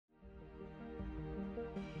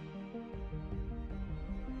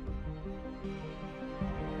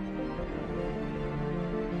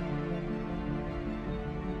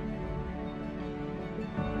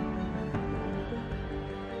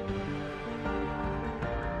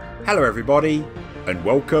Hello everybody, and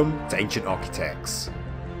welcome to Ancient Architects.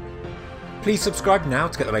 Please subscribe now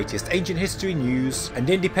to get the latest ancient history news and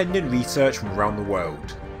independent research from around the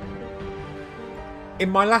world. In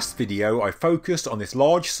my last video I focused on this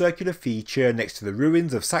large circular feature next to the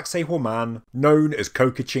ruins of Sacsayhuaman known as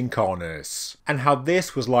Qochas, and how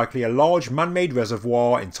this was likely a large man-made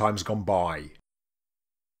reservoir in times gone by.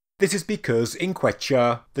 This is because in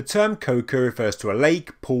Quechua, the term coca refers to a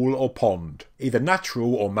lake, pool or pond, either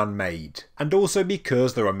natural or man-made, and also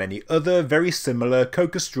because there are many other very similar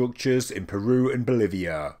coca structures in Peru and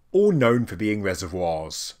Bolivia, all known for being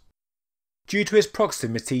reservoirs. Due to its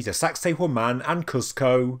proximity to Sacsayhuaman and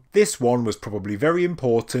Cuzco, this one was probably very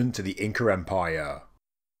important to the Inca Empire.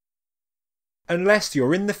 Unless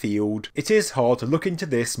you're in the field, it is hard to look into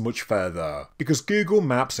this much further, because Google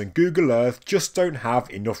Maps and Google Earth just don't have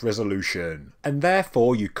enough resolution, and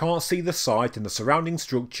therefore you can't see the site and the surrounding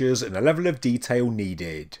structures in the level of detail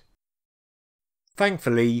needed.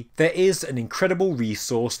 Thankfully, there is an incredible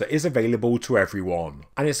resource that is available to everyone,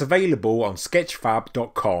 and it's available on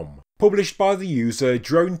sketchfab.com, published by the user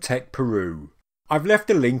Drone Tech Peru. I've left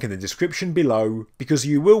a link in the description below because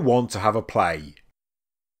you will want to have a play.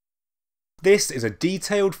 This is a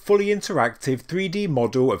detailed, fully interactive 3D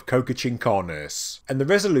model of Qochas, and the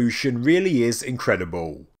resolution really is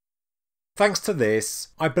incredible. Thanks to this,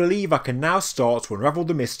 I believe I can now start to unravel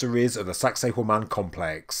the mysteries of the Sacsayhuaman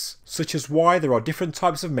complex, such as why there are different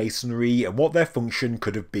types of masonry and what their function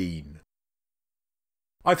could have been.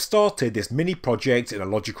 I've started this mini project in a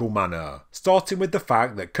logical manner, starting with the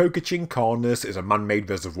fact that Qochas is a man-made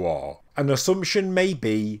reservoir. An assumption may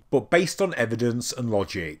be, but based on evidence and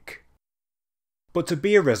logic. But to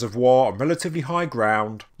be a reservoir on relatively high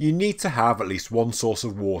ground, you need to have at least one source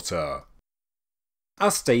of water.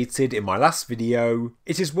 As stated in my last video,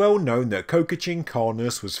 it is well known that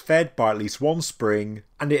Qochas was fed by at least one spring,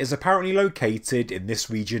 and it is apparently located in this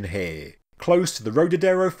region here, close to the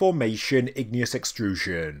Rodadero Formation igneous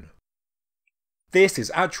extrusion. This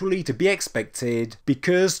is actually to be expected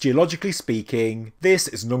because, geologically speaking, this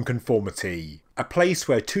is an unconformity, a place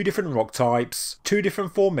where two different rock types, two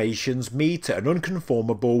different formations meet at an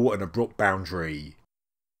unconformable and abrupt boundary.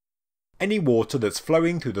 Any water that's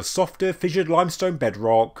flowing through the softer fissured limestone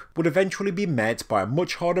bedrock would eventually be met by a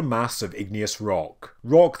much harder mass of igneous rock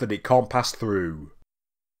that it can't pass through.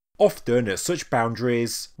 Often at such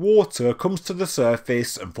boundaries, water comes to the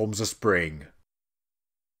surface and forms a spring.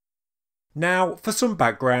 Now, for some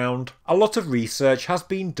background, a lot of research has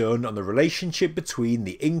been done on the relationship between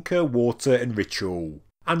the Inca water and ritual,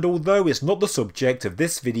 and although it's not the subject of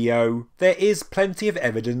this video, there is plenty of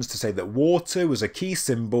evidence to say that water was a key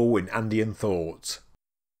symbol in Andean thought.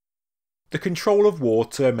 The control of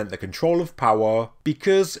water meant the control of power,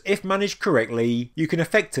 because if managed correctly, you can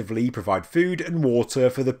effectively provide food and water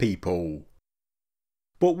for the people.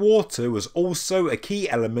 But water was also a key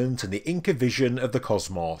element in the Inca vision of the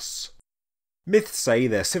cosmos. Myths say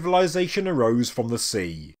their civilization arose from the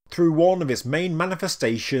sea, through one of its main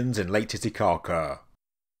manifestations in Lake Titicaca.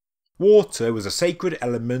 Water was a sacred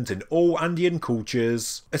element in all Andean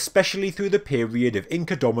cultures, especially through the period of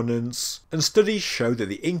Inca dominance, and studies show that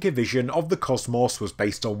the Inca vision of the cosmos was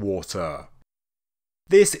based on water.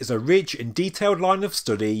 This is a rich and detailed line of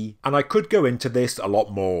study, and I could go into this a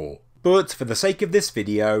lot more. But for the sake of this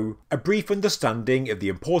video, a brief understanding of the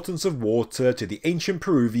importance of water to the ancient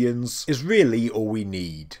Peruvians is really all we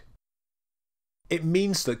need. It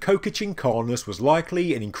means that Qochas was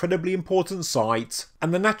likely an incredibly important site,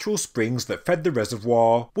 and the natural springs that fed the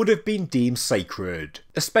reservoir would have been deemed sacred,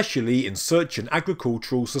 especially in such an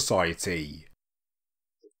agricultural society.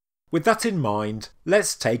 With that in mind,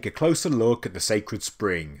 let's take a closer look at the sacred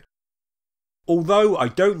spring. Although I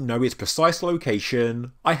don't know its precise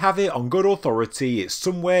location, I have it on good authority it's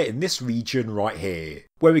somewhere in this region right here,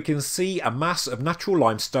 where we can see a mass of natural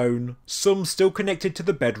limestone, some still connected to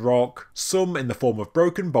the bedrock, some in the form of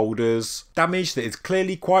broken boulders, damage that is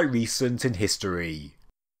clearly quite recent in history.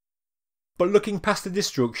 But looking past the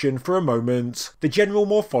destruction for a moment, the general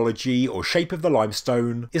morphology or shape of the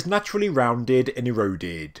limestone is naturally rounded and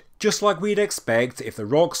eroded, just like we'd expect if the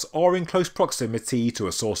rocks are in close proximity to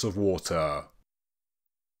a source of water.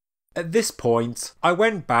 At this point, I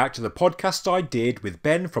went back to the podcast I did with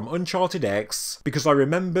Ben from Uncharted X because I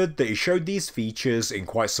remembered that he showed these features in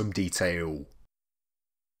quite some detail.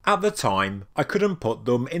 At the time, I couldn't put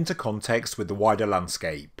them into context with the wider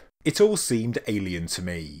landscape. It all seemed alien to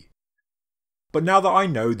me. But now that I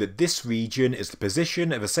know that this region is the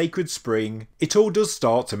position of a sacred spring, it all does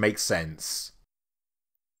start to make sense.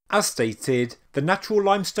 As stated, the natural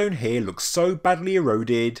limestone here looks so badly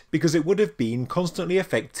eroded because it would have been constantly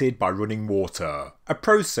affected by running water, a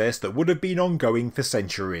process that would have been ongoing for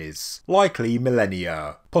centuries, likely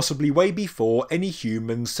millennia, possibly way before any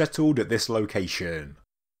humans settled at this location.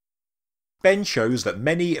 Ben shows that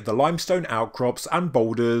many of the limestone outcrops and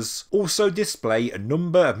boulders also display a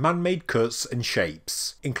number of man-made cuts and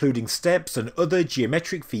shapes, including steps and other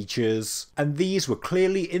geometric features, and these were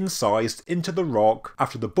clearly incised into the rock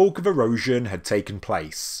after the bulk of erosion had taken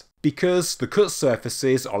place, because the cut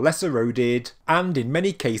surfaces are less eroded and in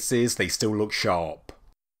many cases they still look sharp.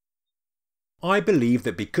 I believe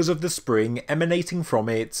that because of the spring emanating from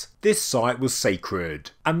it, this site was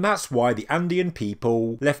sacred, and that's why the Andean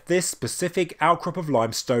people left this specific outcrop of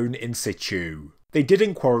limestone in situ. They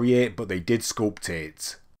didn't quarry it, but they did sculpt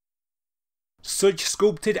it. Such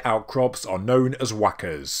sculpted outcrops are known as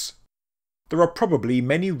wak'as. There are probably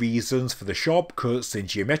many reasons for the sharp cuts and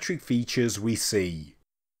geometric features we see.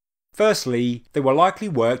 Firstly, they were likely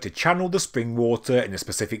worked to channel the spring water in a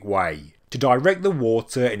specific way, to direct the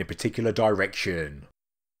water in a particular direction.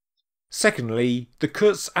 Secondly, the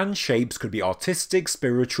cuts and shapes could be artistic,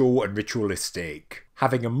 spiritual and ritualistic,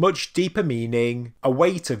 having a much deeper meaning, a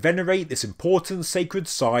way to venerate this important sacred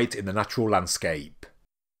site in the natural landscape.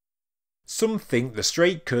 Some think the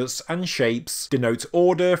straight cuts and shapes denote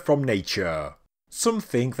order from nature. Some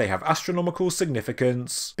think they have astronomical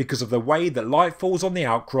significance because of the way that light falls on the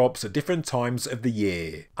outcrops at different times of the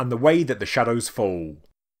year, and the way that the shadows fall.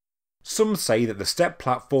 Some say that the step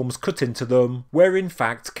platforms cut into them were in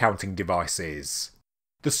fact counting devices.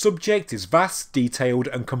 The subject is vast, detailed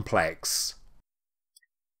and complex.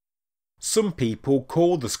 Some people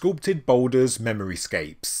call the sculpted boulders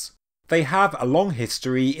memoryscapes. They have a long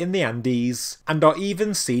history in the Andes and are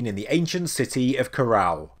even seen in the ancient city of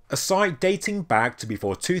Corral, a site dating back to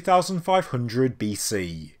before 2500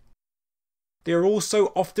 BC. They are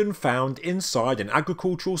also often found inside an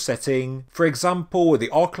agricultural setting, for example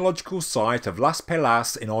the archaeological site of Las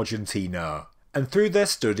Pelas in Argentina, and through their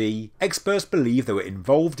study, experts believe they were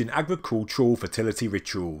involved in agricultural fertility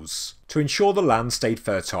rituals, to ensure the land stayed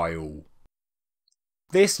fertile.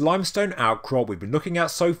 This limestone outcrop we've been looking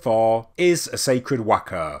at so far is a sacred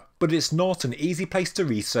waka, but it's not an easy place to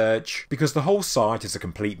research because the whole site is a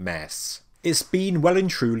complete mess. It's been well and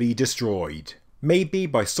truly destroyed. Maybe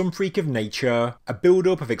by some freak of nature, a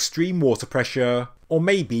build-up of extreme water pressure, or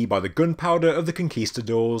maybe by the gunpowder of the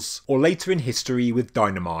conquistadors, or later in history with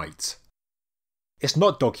dynamite. It's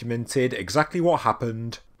not documented exactly what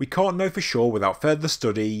happened, we can't know for sure without further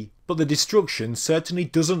study, but the destruction certainly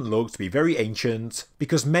doesn't look to be very ancient,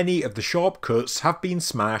 because many of the sharp cuts have been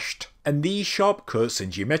smashed, and these sharp cuts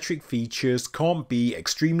and geometric features can't be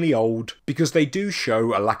extremely old, because they do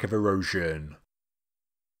show a lack of erosion.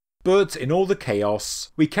 But in all the chaos,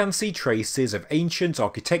 we can see traces of ancient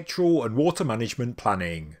architectural and water management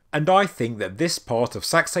planning, and I think that this part of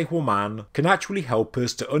Sacsayhuaman can actually help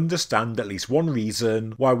us to understand at least one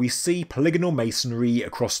reason why we see polygonal masonry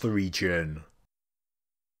across the region.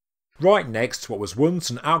 Right next to what was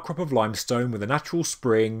once an outcrop of limestone with a natural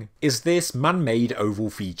spring is this man-made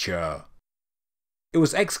oval feature. It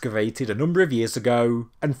was excavated a number of years ago,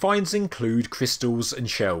 and finds include crystals and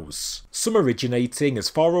shells, some originating as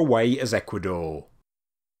far away as Ecuador.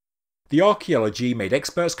 The archaeology made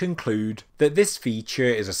experts conclude that this feature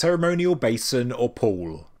is a ceremonial basin or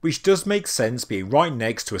pool, which does make sense being right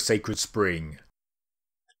next to a sacred spring.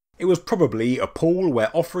 It was probably a pool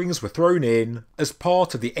where offerings were thrown in as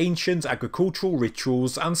part of the ancient agricultural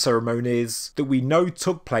rituals and ceremonies that we know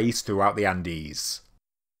took place throughout the Andes.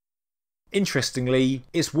 Interestingly,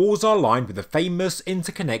 its walls are lined with the famous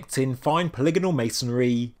interconnecting fine polygonal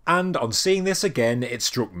masonry, and on seeing this again it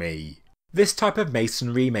struck me. This type of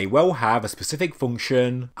masonry may well have a specific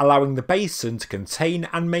function, allowing the basin to contain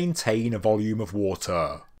and maintain a volume of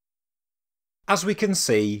water. As we can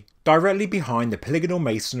see, directly behind the polygonal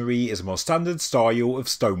masonry is a more standard style of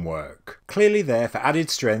stonework, clearly there for added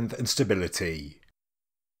strength and stability.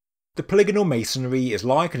 The polygonal masonry is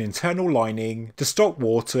like an internal lining to stop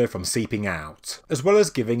water from seeping out, as well as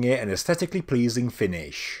giving it an aesthetically pleasing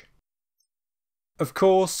finish. Of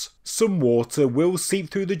course, some water will seep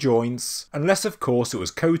through the joints, unless of course it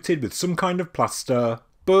was coated with some kind of plaster,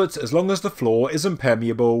 but as long as the floor isn't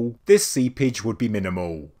permeable, this seepage would be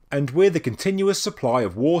minimal, and with a continuous supply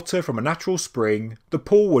of water from a natural spring, the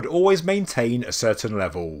pool would always maintain a certain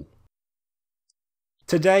level.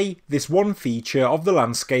 Today, this one feature of the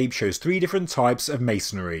landscape shows three different types of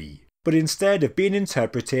masonry. but instead of being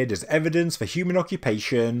interpreted as evidence for human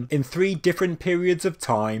occupation in 3 different periods of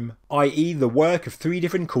time, i.e. the work of 3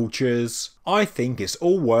 different cultures, I think it's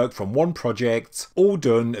all work from one project, all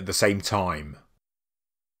done at the same time.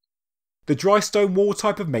 The dry stone wall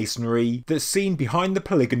type of masonry that's seen behind the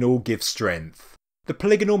polygonal gives strength. The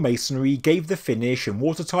polygonal masonry gave the finish and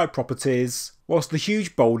watertight properties, whilst the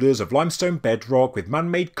huge boulders of limestone bedrock with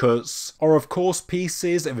man-made cuts are of course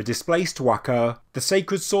pieces of a displaced waka, the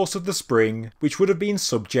sacred source of the spring, which would have been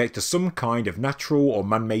subject to some kind of natural or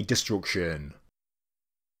man-made destruction.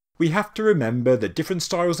 We have to remember that different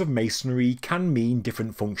styles of masonry can mean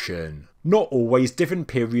different function, not always different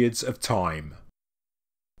periods of time.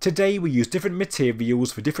 Today we use different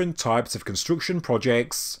materials for different types of construction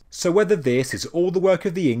projects, so whether this is all the work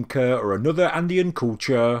of the Inca or another Andean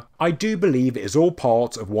culture, I do believe it is all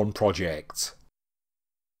part of one project.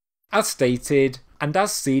 As stated, and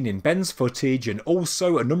as seen in Ben's footage and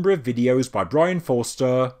also a number of videos by Brian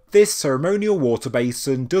Forster, this ceremonial water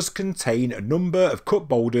basin does contain a number of cut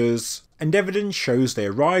boulders, and evidence shows they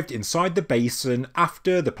arrived inside the basin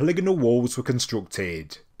after the polygonal walls were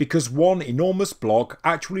constructed, because one enormous block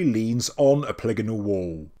actually leans on a polygonal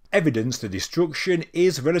wall. Evidence the destruction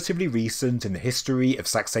is relatively recent in the history of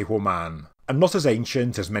Sacsayhuaman, and not as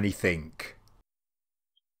ancient as many think.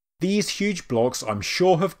 These huge blocks I'm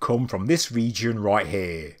sure have come from this region right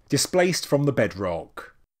here, displaced from the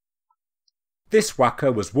bedrock. This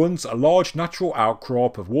waka was once a large natural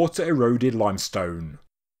outcrop of water-eroded limestone.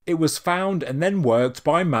 It was found and then worked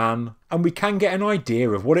by man, and we can get an idea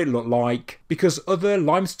of what it looked like because other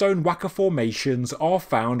limestone waka formations are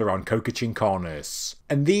found around Qochas,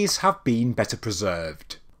 and these have been better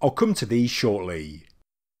preserved. I'll come to these shortly.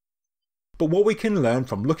 But what we can learn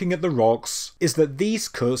from looking at the rocks is that these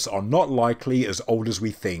cuts are not likely as old as we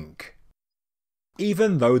think.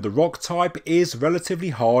 Even though the rock type is relatively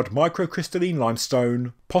hard microcrystalline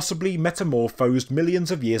limestone, possibly metamorphosed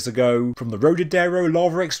millions of years ago from the Rodadero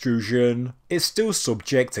lava extrusion, it's still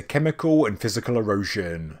subject to chemical and physical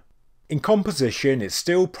erosion. In composition, it's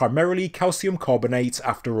still primarily calcium carbonate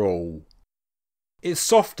after all. It's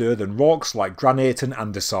softer than rocks like granite and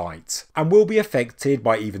andesite, and will be affected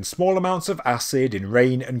by even small amounts of acid in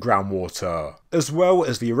rain and groundwater, as well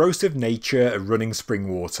as the erosive nature of running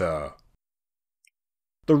spring water.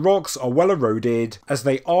 The rocks are well eroded, as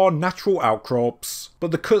they are natural outcrops,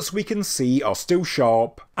 but the cuts we can see are still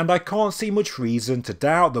sharp, and I can't see much reason to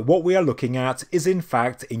doubt that what we are looking at is in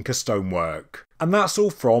fact Inca stonework, and that's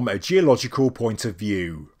all from a geological point of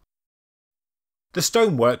view. The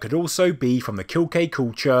stonework could also be from the Qochas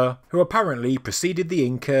culture, who apparently preceded the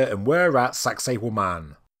Inca and were at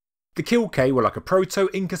Sacsayhuaman. The Qochas were like a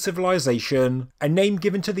proto-Inca civilization, a name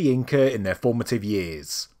given to the Inca in their formative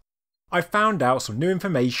years. I found out some new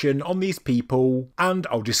information on these people, and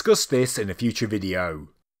I'll discuss this in a future video.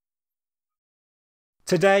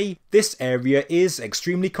 Today, this area is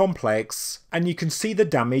extremely complex, and you can see the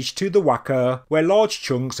damage to the waka where large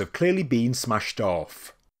chunks have clearly been smashed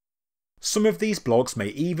off. Some of these blocks may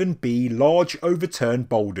even be large overturned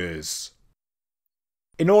boulders.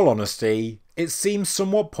 In all honesty, it seems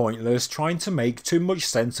somewhat pointless trying to make too much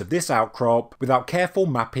sense of this outcrop without careful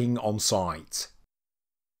mapping on site.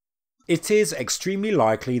 It is extremely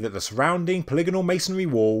likely that the surrounding polygonal masonry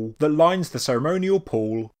wall that lines the ceremonial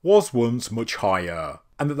pool was once much higher,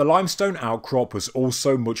 and that the limestone outcrop was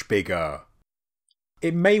also much bigger.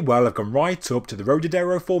 It may well have gone right up to the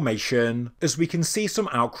Rodadero formation, as we can see some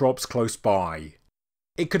outcrops close by.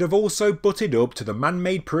 It could have also butted up to the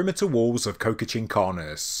man-made perimeter walls of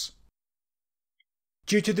Qochas.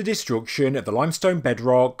 Due to the destruction of the limestone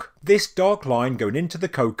bedrock, this dark line going into the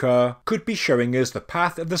Qochas could be showing us the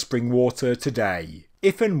path of the spring water today,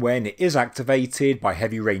 if and when it is activated by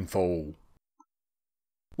heavy rainfall.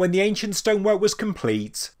 When the ancient stonework was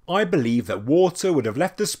complete, I believe that water would have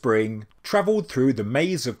left the spring, travelled through the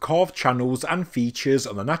maze of carved channels and features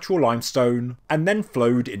on the natural limestone, and then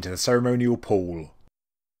flowed into the ceremonial pool.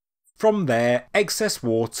 From there, excess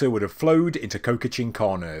water would have flowed into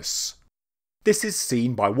Qochas. This is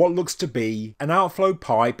seen by what looks to be an outflow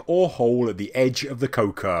pipe or hole at the edge of the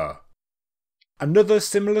Qochas. Another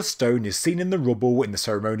similar stone is seen in the rubble in the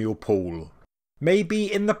ceremonial pool.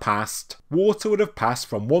 Maybe in the past, water would have passed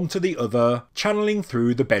from one to the other, channeling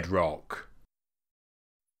through the bedrock.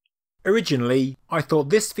 Originally, I thought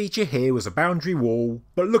this feature here was a boundary wall,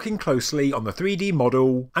 but looking closely on the 3D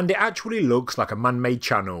model, and it actually looks like a man-made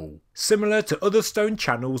channel, similar to other stone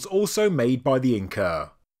channels also made by the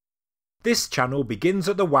Inca. This channel begins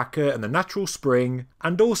at the waka and the natural spring,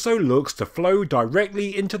 and also looks to flow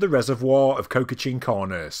directly into the reservoir of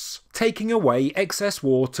Qochas, taking away excess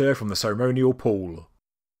water from the ceremonial pool.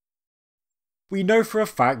 We know for a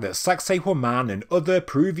fact that Sacsayhuaman and other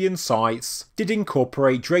Peruvian sites did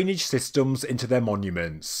incorporate drainage systems into their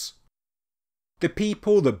monuments. The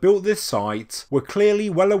people that built this site were clearly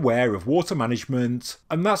well aware of water management,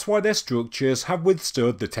 and that's why their structures have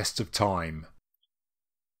withstood the test of time.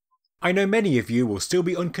 I know many of you will still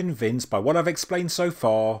be unconvinced by what I've explained so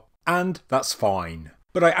far, and that's fine.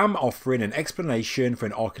 But I am offering an explanation for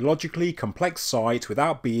an archaeologically complex site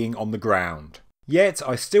without being on the ground. Yet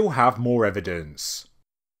I still have more evidence.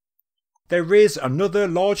 There is another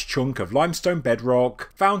large chunk of limestone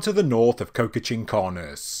bedrock found to the north of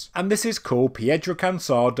Qochas, and this is called Piedra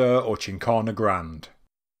Cansada or Chincana Grande.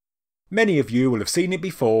 Many of you will have seen it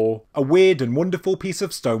before, a weird and wonderful piece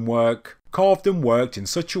of stonework, carved and worked in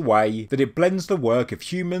such a way that it blends the work of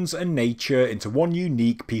humans and nature into one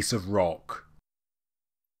unique piece of rock.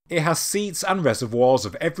 It has seats and reservoirs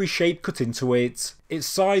of every shape cut into it, its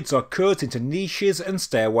sides are cut into niches and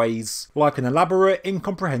stairways, like an elaborate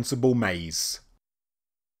incomprehensible maze.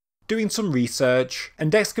 Doing some research,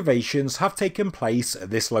 and excavations have taken place at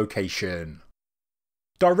this location.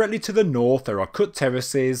 Directly to the north there are cut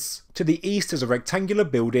terraces, to the east is a rectangular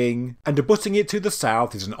building, and abutting it to the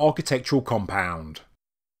south is an architectural compound.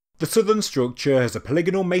 The southern structure has a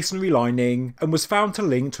polygonal masonry lining, and was found to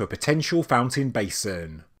link to a potential fountain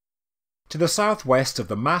basin. To the southwest of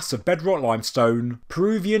the mass of bedrock limestone,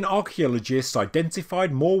 Peruvian archaeologists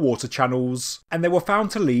identified more water channels, and they were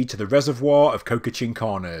found to lead to the reservoir of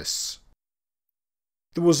Qochas.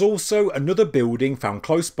 There was also another building found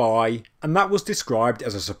close by, and that was described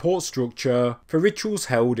as a support structure for rituals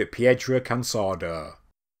held at Piedra Cansada.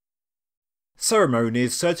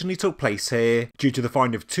 Ceremonies certainly took place here due to the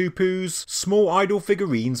find of tupus, small idol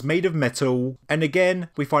figurines made of metal, and again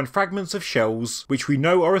we find fragments of shells which we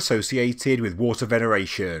know are associated with water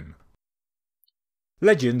veneration.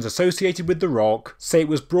 Legends associated with the rock say it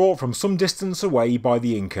was brought from some distance away by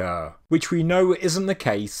the Inca, which we know isn't the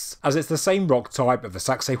case as it's the same rock type of the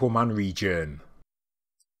Sacsayhuaman region.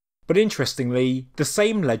 But interestingly, the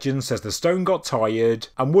same legend says the stone got tired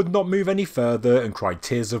and would not move any further and cried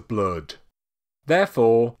tears of blood.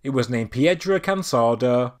 Therefore, it was named Piedra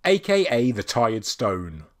Cansada, aka the Tired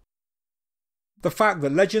Stone. The fact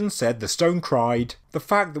that legend said the stone cried, the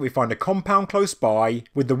fact that we find a compound close by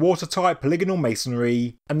with the watertight polygonal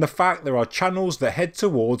masonry, and the fact there are channels that head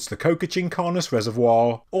towards the Qochas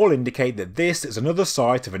reservoir all indicate that this is another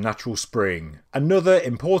site of a natural spring, another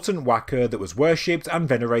important waka that was worshipped and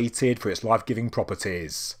venerated for its life-giving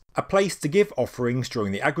properties. A place to give offerings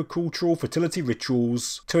during the agricultural fertility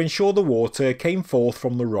rituals to ensure the water came forth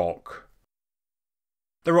from the rock.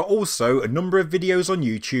 There are also a number of videos on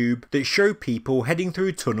YouTube that show people heading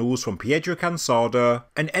through tunnels from Piedra Cansada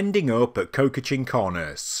and ending up at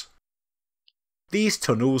Qochas. These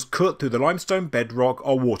tunnels cut through the limestone bedrock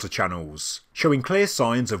are water channels, showing clear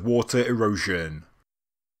signs of water erosion.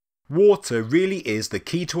 Water really is the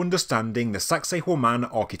key to understanding the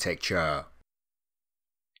Sacsayhuaman architecture.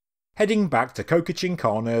 Heading back to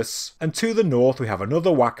Qochas, and to the north we have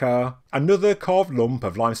another waka, another carved lump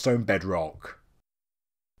of limestone bedrock.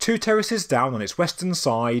 2 terraces down on its western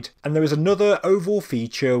side, and there is another oval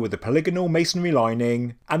feature with a polygonal masonry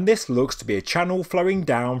lining, and this looks to be a channel flowing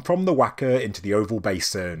down from the waka into the oval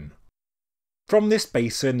basin. From this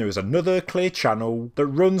basin there is another clear channel that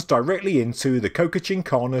runs directly into the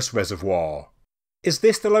Qochas reservoir. Is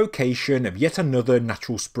this the location of yet another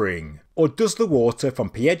natural spring, or does the water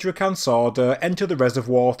from Piedra Cansada enter the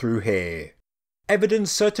reservoir through here?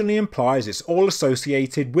 Evidence certainly implies it's all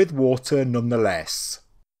associated with water nonetheless.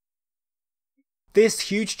 This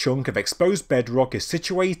huge chunk of exposed bedrock is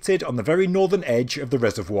situated on the very northern edge of the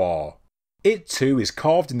reservoir. It too is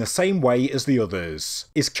carved in the same way as the others,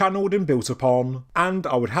 is channelled and built upon, and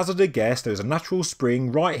I would hazard a guess there is a natural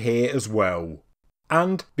spring right here as well.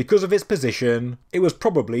 And, because of its position, it was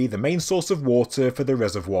probably the main source of water for the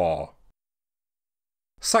reservoir.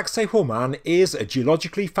 Sacsayhuaman is a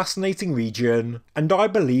geologically fascinating region, and I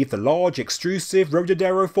believe the large extrusive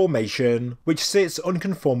Rodadero formation, which sits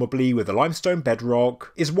unconformably with the limestone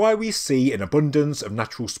bedrock, is why we see an abundance of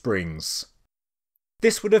natural springs.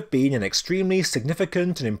 This would have been an extremely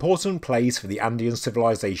significant and important place for the Andean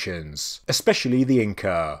civilizations, especially the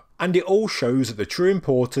Inca, and it all shows that the true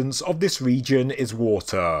importance of this region is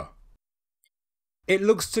water. It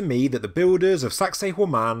looks to me that the builders of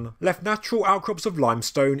Sacsayhuaman left natural outcrops of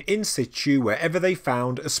limestone in situ wherever they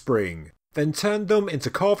found a spring, then turned them into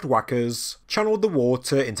carved wakas, channeled the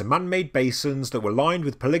water into man-made basins that were lined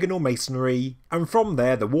with polygonal masonry, and from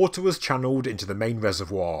there the water was channeled into the main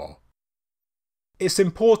reservoir. Its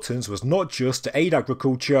importance was not just to aid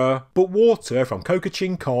agriculture, but water from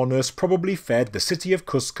Qochas probably fed the city of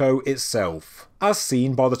Cusco itself, as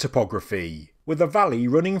seen by the topography, with a valley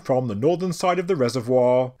running from the northern side of the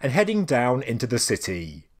reservoir and heading down into the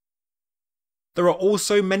city. There are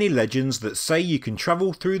also many legends that say you can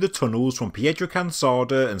travel through the tunnels from Piedra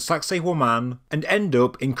Cansada and Sacsayhuaman and end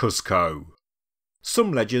up in Cusco.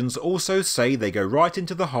 Some legends also say they go right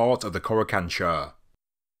into the heart of the Coricancha.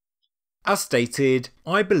 As stated,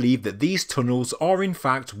 I believe that these tunnels are in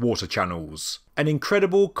fact water channels, an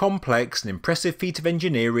incredible, complex and impressive feat of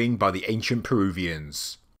engineering by the ancient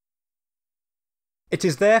Peruvians. It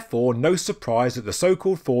is therefore no surprise that the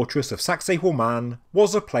so-called fortress of Sacsayhuaman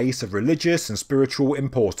was a place of religious and spiritual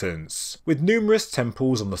importance, with numerous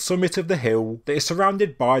temples on the summit of the hill that is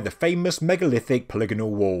surrounded by the famous megalithic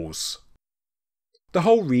polygonal walls. The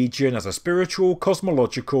whole region has a spiritual,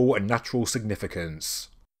 cosmological and natural significance.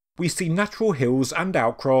 We see natural hills and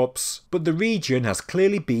outcrops, but the region has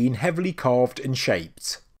clearly been heavily carved and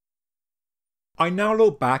shaped. I now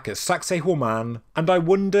look back at Sacsayhuaman and I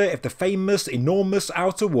wonder if the famous enormous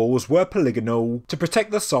outer walls were polygonal to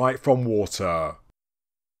protect the site from water.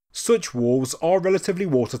 Such walls are relatively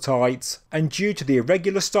watertight, and due to the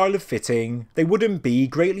irregular style of fitting, they wouldn't be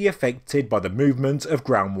greatly affected by the movement of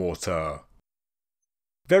groundwater.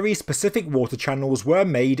 Very specific water channels were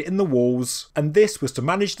made in the walls, and this was to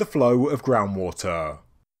manage the flow of groundwater.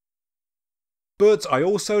 But I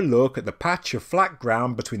also look at the patch of flat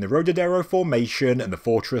ground between the Rodadero formation and the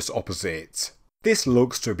fortress opposite. This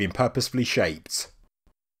looks to have been purposefully shaped.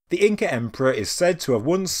 The Inca emperor is said to have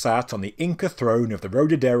once sat on the Inca throne of the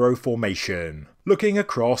Rodadero formation, looking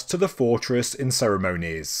across to the fortress in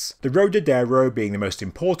ceremonies, the Rodadero being the most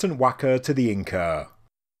important waka to the Inca.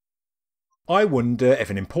 I wonder if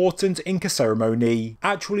an important Inca ceremony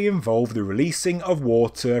actually involved the releasing of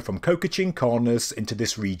water from Qochas into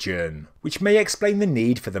this region, which may explain the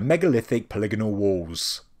need for the megalithic polygonal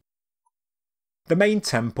walls. The main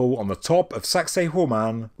temple on the top of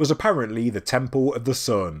Sacsayhuaman was apparently the Temple of the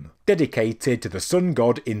Sun, dedicated to the sun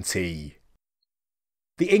god Inti.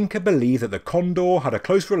 The Inca believed that the condor had a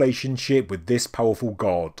close relationship with this powerful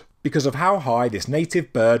god, because of how high this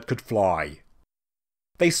native bird could fly.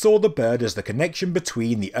 They saw the bird as the connection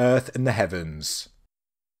between the earth and the heavens.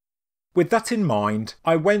 With that in mind,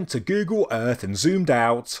 I went to Google Earth and zoomed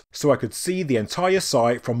out so I could see the entire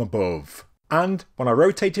site from above. And when I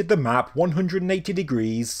rotated the map 180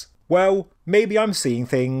 degrees, well, maybe I'm seeing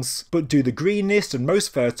things, but do the greenest and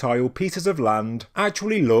most fertile pieces of land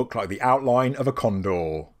actually look like the outline of a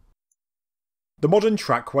condor? The modern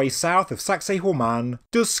trackway south of Sacsayhuaman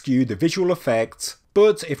does skew the visual effect,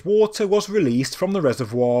 but if water was released from the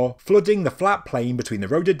reservoir, flooding the flat plain between the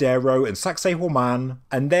Rodadero and Sacsayhuaman,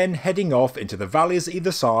 and then heading off into the valleys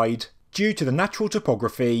either side, due to the natural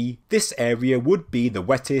topography, this area would be the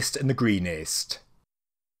wettest and the greenest.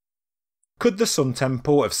 Could the Sun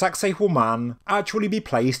Temple of Sacsayhuaman actually be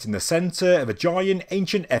placed in the centre of a giant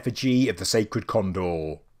ancient effigy of the sacred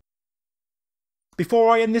condor?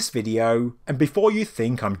 Before I end this video, and before you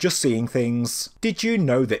think I'm just seeing things, did you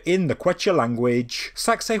know that in the Quechua language,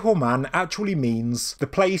 Sacsayhuaman actually means the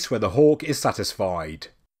place where the hawk is satisfied?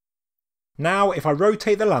 Now, if I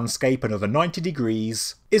rotate the landscape another 90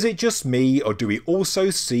 degrees, is it just me or do we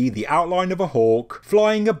also see the outline of a hawk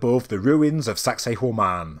flying above the ruins of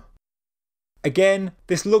Sacsayhuaman? Again,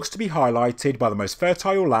 this looks to be highlighted by the most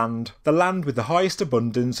fertile land, the land with the highest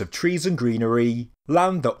abundance of trees and greenery,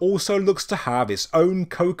 land that also looks to have its own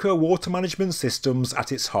coca water management systems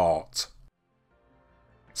at its heart.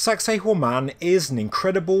 Sacsayhuaman is an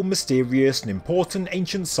incredible, mysterious and important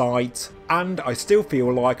ancient site, and I still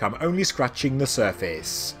feel like I'm only scratching the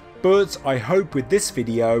surface. But I hope with this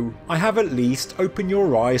video, I have at least opened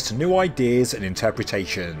your eyes to new ideas and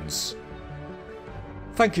interpretations.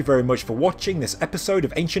 Thank you very much for watching this episode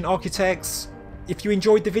of Ancient Architects. If you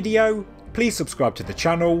enjoyed the video, please subscribe to the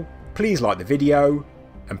channel, please like the video,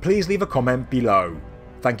 and please leave a comment below.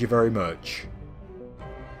 Thank you very much.